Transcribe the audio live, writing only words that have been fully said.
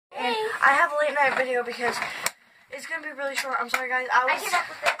I have a late night video because it's gonna be really short. I'm sorry, guys. I came up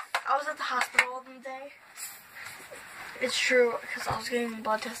with this. I was at the hospital all day. It's true because I was getting a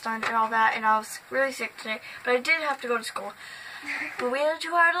blood test done and all that, and I was really sick today. But I did have to go to school. But we had a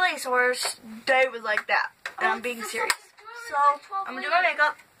 2-hour delay, so our day was like that. And I'm being serious. So I'm gonna do my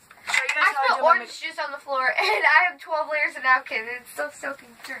makeup. Show you guys I spilled orange juice on the floor, and I have 12 layers of napkin, and it's still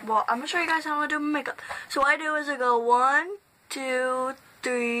soaking through. Well, I'm gonna show you guys how I'm gonna do my makeup. So what I do is I go 1, 2,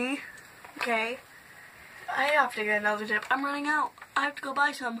 3. Okay. I have to get another dip. I'm running out. I have to go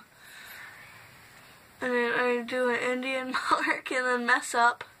buy some. And then I do an Indian mark and then mess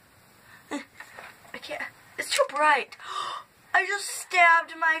up. I can't. It's too bright. I just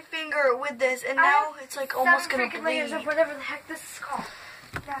stabbed my finger with this, and now it's like almost gonna bleed. Layers of whatever the heck this is called.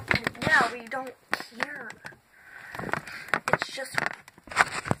 Yeah, we don't care. It's just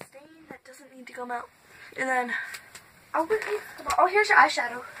stain that doesn't need to come out. And then oh, here's your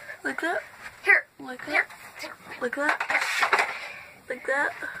eyeshadow. Like that. Here. Like that. Here. Like that. Like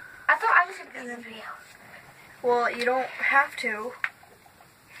that. I thought I was gonna be in the video. Well, you don't have to.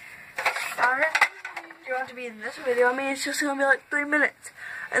 Alright. You don't have to be in this video. I mean, it's just gonna be like 3 minutes.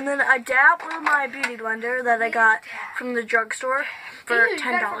 And then I dab with my beauty blender that I got from the drugstore for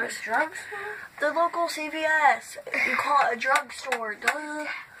 $10. The local CVS. You call it a drugstore. Duh.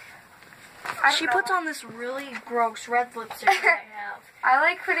 She puts on this really gross red lipstick that I have. I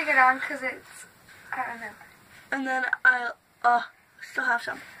like putting it on because it's, I don't know. And then I still have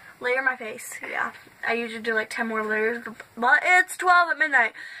some. Layer my face. Yeah. I usually do like 10 more layers, but it's 12 at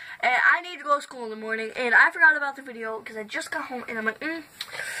midnight. And I need to go to school in the morning, and I forgot about the video because I just got home, and I'm like, And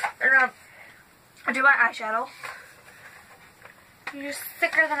I do my eyeshadow. You're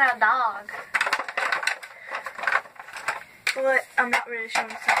sicker than a dog. But I'm not really showing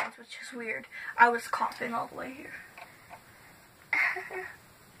signs, which is weird. I was coughing all the way here.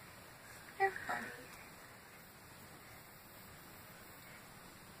 You're funny.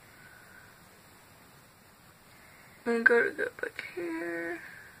 And go to the back here.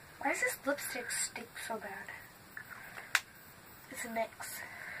 Why does this lipstick stink so bad? It's a mix.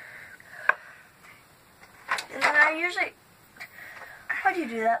 And then I usually... How do you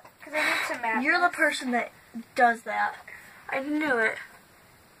do that? Because I need some matte. You're the person that does that. I knew it.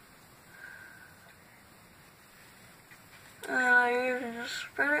 I usually just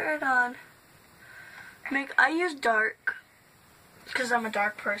spread it right on. I use dark. Because I'm a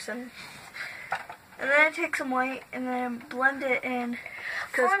dark person. And then I take some white and then blend it in.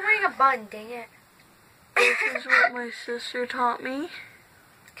 Oh, I'm wearing a bun, dang it. This is what my sister taught me.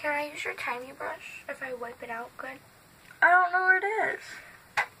 Can I use your tiny brush if I wipe it out good? I don't know where it is.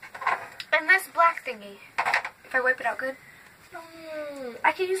 And this black thingy, if I wipe it out good? No.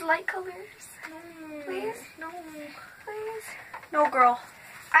 I can use light colors. No. Please? No. Please? No, girl.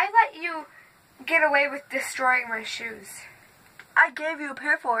 I let you get away with destroying my shoes. I gave you a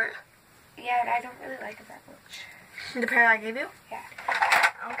pair for it. Yeah, and I don't really like it that much. The pair I gave you? Yeah.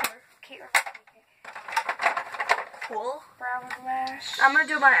 I don't care. Caitlin can take it. Cool. Brown lash. I'm going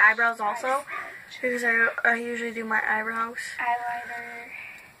to do my eyebrows also. Because I usually do my eyebrows. Eyeliner.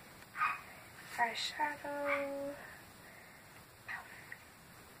 Eyeshadow.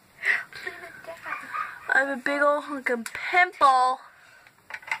 I have a big old looking pimple.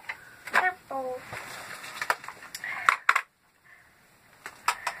 Purple.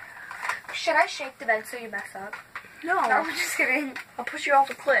 Should I shake the bed so you mess up? No. No, I'm just kidding. I'll push you off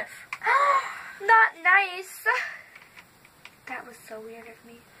a cliff. Not nice. That was so weird of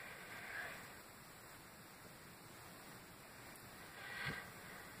me.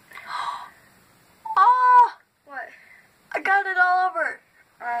 Oh! What? I got it all over.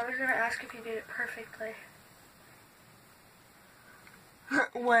 I was gonna ask if you did it perfectly.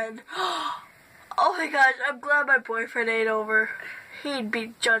 When? Oh my gosh, I'm glad my boyfriend ain't over. He'd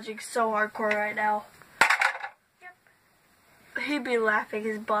be judging so hardcore right now. Yep. He'd be laughing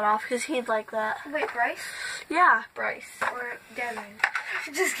his butt off because he'd like that. Wait, Bryce? Yeah, Bryce. Or Devin?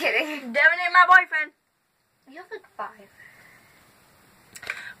 Just kidding. Devin ain't my boyfriend. You have like 5.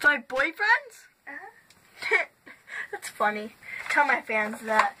 5 boyfriends? Uh-huh. That's funny. Tell my fans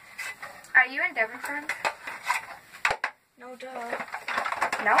that. Are you and Devin friends? No duh.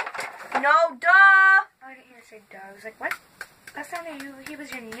 No? No duh! Oh, I didn't hear you say duh. I was like, what? That sounded you. He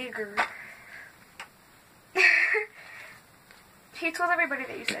was your nigger. He told everybody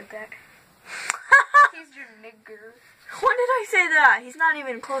that you said that. He's your nigger. When did I say that? He's not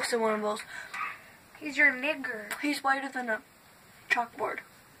even close to one of those. He's your nigger. He's whiter than a chalkboard.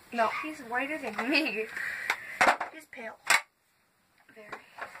 No. He's whiter than me. He's pale. Very.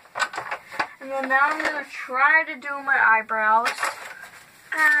 And then now I'm going to try to do my eyebrows.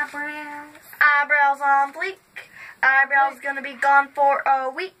 Eyebrows. Eyebrows on fleek. Eyebrows gonna be gone for a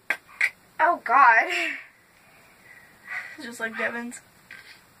week. Oh, God. Just like Devin's.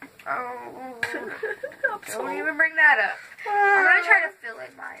 Oh. I'm Don't even bring that up. I'm gonna try to fill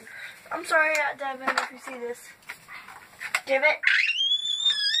in mine. I'm sorry, Devin, if you see this. Give it.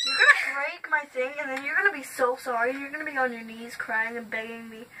 You're gonna break my thing, and then you're gonna be so sorry. You're gonna be on your knees crying and begging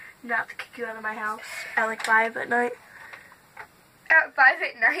me not to kick you out of my house at like 5 at night. At 5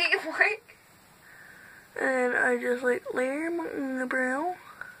 at night? What? And I just like lay in the brow.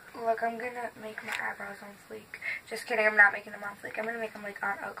 Look, I'm gonna make my eyebrows on fleek. Just kidding, I'm not making them on fleek. I'm gonna make them like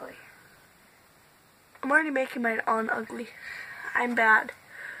on ugly. I'm already making mine on ugly. I'm bad.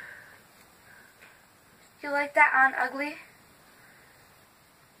 You like that on ugly?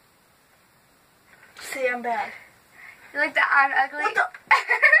 See, I'm bad. You like that on ugly? What the?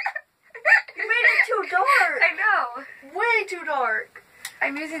 You made it too dark. I know. Way too dark.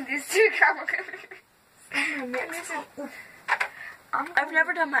 I'm using these two camera I've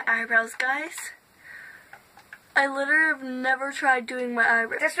never done my eyebrows, guys. I literally have never tried doing my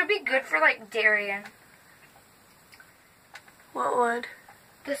eyebrows. This would be good for like Darian. What would?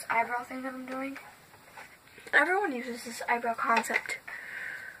 This eyebrow thing that I'm doing. Everyone uses this eyebrow concept.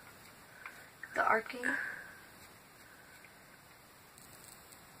 The arcing.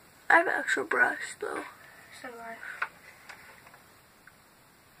 I have an extra brush though. So do I.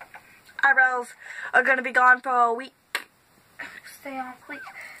 Eyebrows are gonna be gone for a week. Stay on fleek.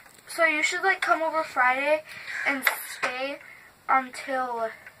 So you should like come over Friday and stay until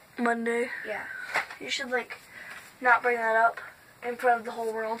Monday. Yeah. You should like not bring that up in front of the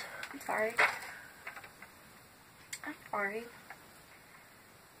whole world. I'm sorry. I'm sorry.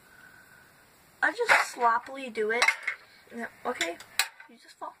 I just sloppily do it. Yeah, okay. You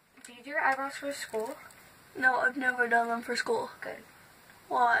just fall. Do you do your eyebrows for school? No, I've never done them for school. Good.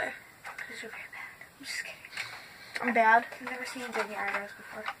 Why? Because you're very bad. I'm just kidding. I'm bad. I've never seen you do your eyebrows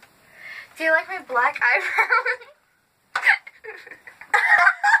before. Do you like my black eyebrows?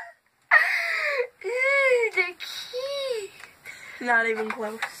 Ooh, they're cute. Not even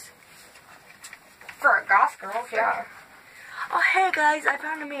close. For a goth girl, yeah. Oh, hey guys, I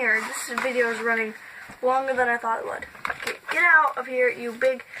found a mirror. This video is running longer than I thought it would. Okay, get out of here, you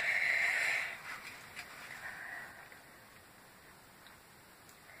big...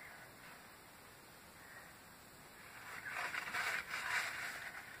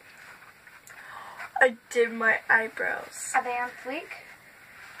 I did my eyebrows. Are they on fleek?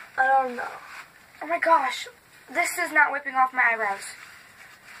 I don't know. Oh my gosh, this is not whipping off my eyebrows.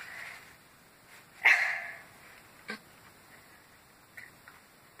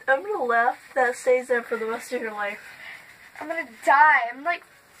 I'm gonna laugh. That stays there for the rest of your life. I'm gonna die. I'm like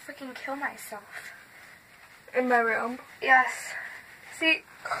freaking kill myself. In my room. Yes. See?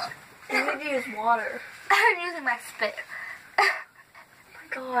 You need to use water. I'm using my spit.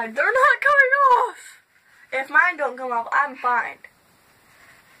 God, they're not coming off. If mine don't come off, I'm fine.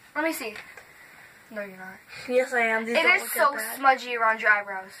 Let me see. No, you're not. Yes, I am. These It don't is look so that bad. smudgy around your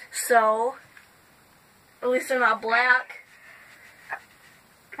eyebrows. So, at least they're not black.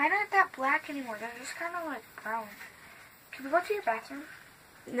 Mine aren't that black anymore. They're just kind of like brown. Can we go to your bathroom?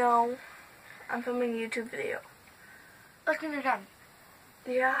 No, I'm filming a YouTube video. Look when you're done.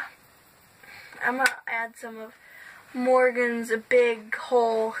 Yeah. I'm gonna add some of Morgan's big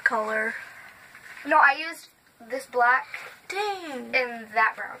hole color. No, I used this black Dang. and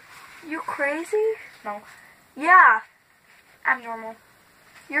that brown. You crazy? No, Yeah, I'm normal.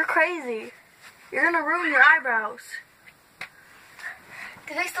 you're crazy. You're gonna ruin your eyebrows.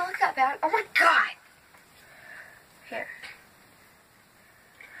 Do they still look that bad? Oh my god! Here.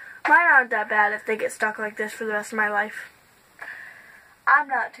 Mine aren't that bad if they get stuck like this for the rest of my life. I'm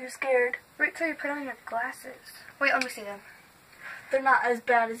not too scared. Wait till you put on your glasses. Wait, let me see them. They're not as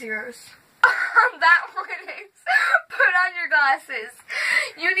bad as yours. That one is. Put on your glasses.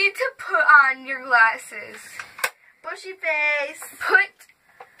 You need to put on your glasses. Bushy face.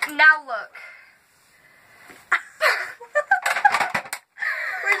 Now look.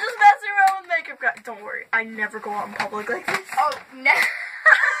 We're just messing around with makeup, guys. Don't worry, I never go out in public like this. Oh, no. You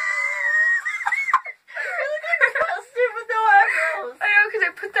look like a costume with no eyebrows. I know, because I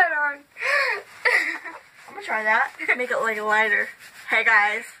put that on. I'm gonna try that. Make it like lighter. Hey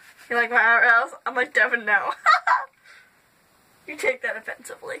guys, you like my eyebrows? I'm like, Devin, no. You take that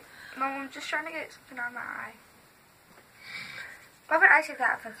offensively. No, I'm just trying to get something on my eye. Why would I take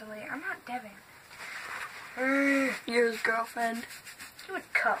that offensively? I'm not Devin. You're his girlfriend. You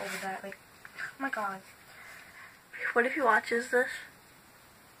would cut over that, like, oh my god. What if he watches this?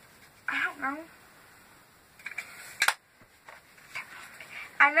 I don't know.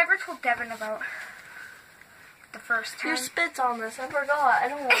 I never told Devin about the first time. Your spit's on this. I forgot. I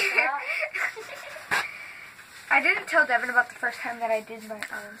don't want that. I didn't tell Devin about the first time that I did my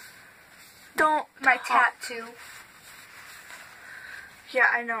tattoo. Yeah,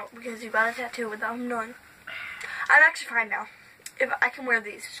 I know, because you got a tattoo with them done. I'm actually fine now. If I can wear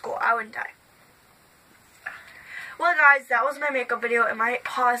these to school, I wouldn't die. Well, guys, that was my makeup video. It might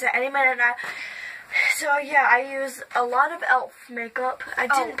pause at any minute now. So, yeah, I use a lot of e.l.f. makeup. I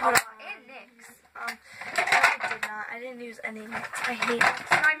didn't put on. And NYX. I did not. I didn't use any NYX. I hate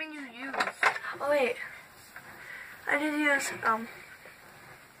NYX. No, I mean you used. Oh, wait. I did use,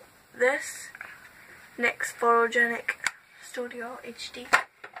 this NYX Photogenic Studio HD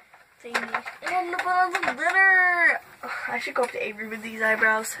thingy. And look at the glitter. Oh, I should go up to Avery with these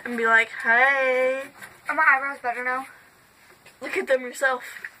eyebrows and be like, hey. Are my eyebrows better now? Look at them yourself.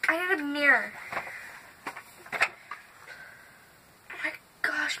 I need a mirror. Oh my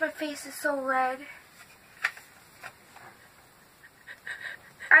gosh, my face is so red.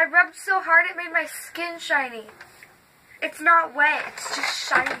 I rubbed so hard it made my skin shiny. It's not wet, it's just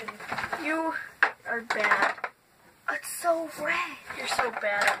shiny. You are bad. It's so red. You're so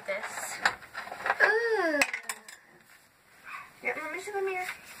bad at this. Ugh. Yeah, let me see the mirror.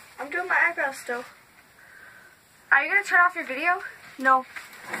 I'm doing my eyebrows still. Are you going to turn off your video? No.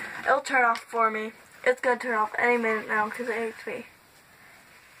 It'll turn off for me. It's going to turn off any minute now because it hates me.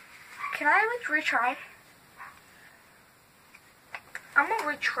 Can I retry? I'm going to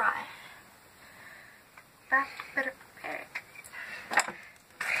retry. Better.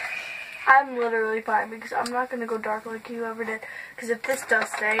 I'm literally fine because I'm not going to go dark like you ever did. Because if this does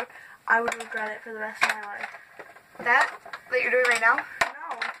stay, I would regret it for the rest of my life. That you're doing right now?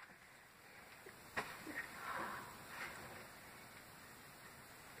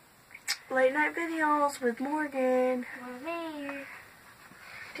 No. Late night videos with Morgan. With me.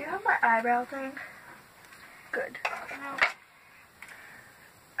 Do you have my eyebrow thing? Good. No.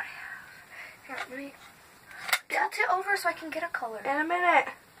 Here, let me tilt it over so I can get a color. In a minute.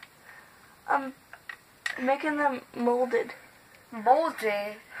 I'm making them molded.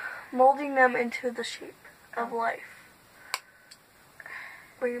 Molded? Molding them into the shape of life.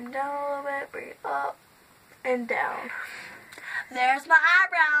 Bring them down a little bit, bring it up and down. There's my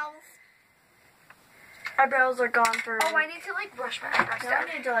eyebrows. Eyebrows are gone for. Oh, I need to like brush my eyebrows now down.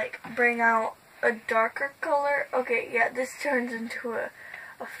 I need to like bring out a darker color. Okay, yeah, this turns into a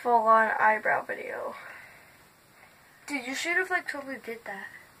full-on eyebrow video. Dude, you should have like totally did that.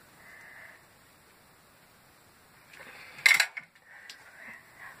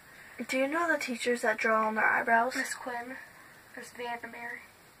 Do you know the teachers that draw on their eyebrows? Miss Quinn. Miss Vandermeer.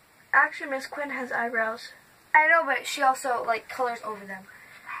 Actually, Miss Quinn has eyebrows. I know, but she also like colors over them.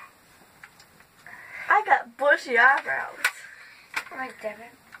 I got bushy eyebrows. Like Devin.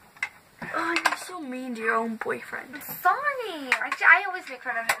 Oh, you're so mean to your own boyfriend. I'm sorry. I always make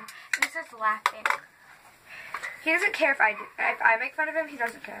fun of him. And he starts laughing. He doesn't care if I make fun of him. He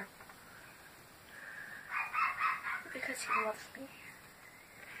doesn't care. Because he loves me.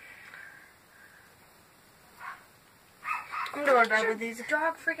 I'm going to bed with these.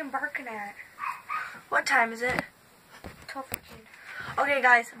 Dog freaking barking at. What time is it? 12:15. Okay,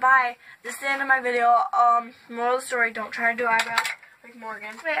 guys, bye. This is the end of my video. Moral of the story: don't try to do eyebrows like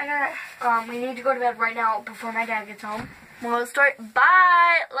Morgan. Wait, I got it. We need to go to bed right now before my dad gets home. Moral of the story: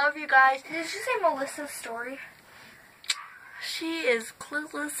 bye. Love you guys. Did you say Melissa's story? She is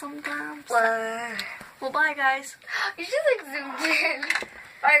clueless sometimes. What? Well, bye, guys. You should like zoomed in.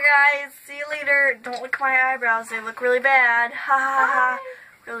 Bye, guys. See you later. Don't look at my eyebrows. They look really bad. Ha ha ha.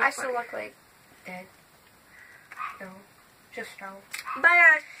 Really I funny. still look like dead. No. Just no. Bye,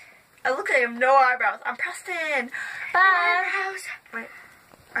 guys. I look like I have no eyebrows. I'm Preston. Bye. Eyebrows. Wait.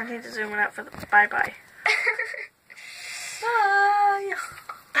 I need to zoom it out for the bye-bye. Bye.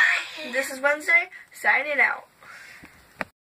 Bye. This is Wednesday. Signing out.